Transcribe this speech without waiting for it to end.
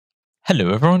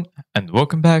Hello everyone and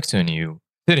welcome back to a new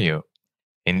video.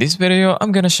 In this video,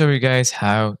 I'm gonna show you guys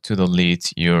how to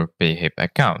delete your Payhip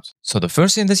account. So the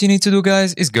first thing that you need to do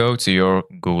guys is go to your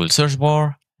Google search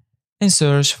bar and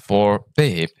search for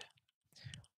Payhip.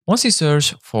 Once you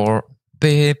search for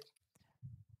Payhip,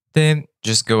 then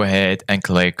just go ahead and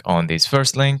click on this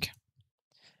first link.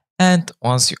 And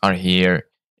once you are here,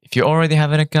 if you already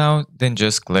have an account, then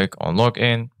just click on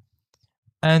login.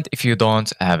 And if you don't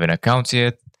have an account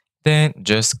yet, then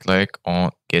just click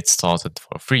on get started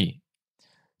for free.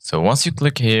 So once you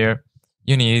click here,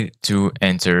 you need to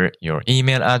enter your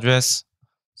email address.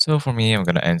 So for me, I'm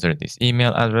going to enter this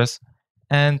email address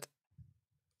and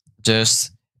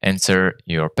just enter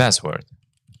your password.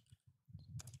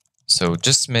 So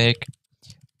just make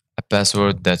a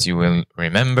password that you will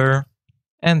remember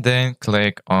and then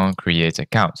click on create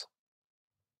account.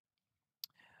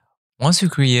 Once you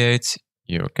create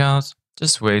your account,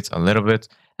 just wait a little bit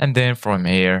and then from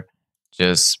here,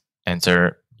 just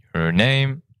enter your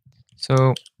name.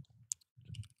 So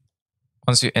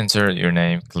once you enter your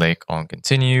name, click on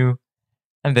continue,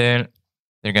 and then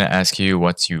they're going to ask you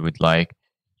what you would like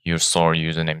your store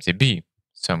username to be.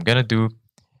 So I'm going to do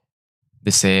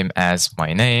the same as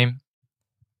my name.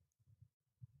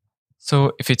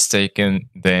 So if it's taken,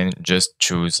 then just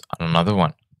choose another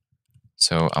one.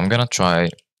 So I'm going to try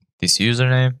this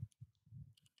username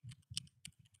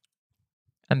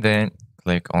and then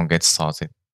click on get started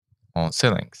on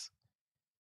settings.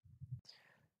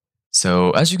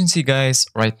 So as you can see guys,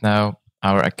 right now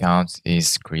our account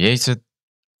is created.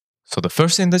 So the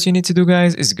first thing that you need to do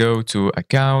guys is go to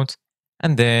account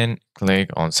and then click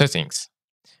on settings.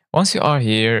 Once you are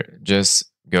here,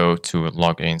 just go to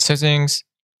login settings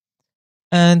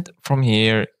and from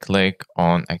here click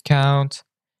on account.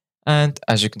 And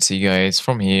as you can see guys,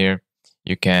 from here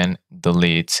you can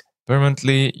delete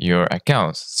permanently your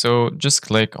account. So just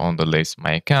click on delete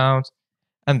my account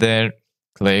and then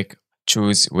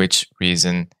choose which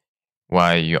reason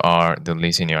why you are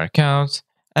deleting your account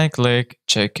and click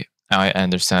check I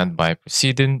understand by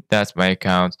proceeding that my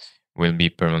account will be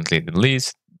permanently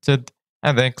deleted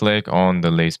and then click on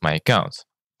delete my account.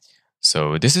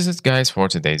 So this is it guys for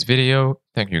today's video.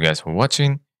 Thank you guys for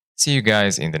watching. See you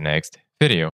guys in the next video.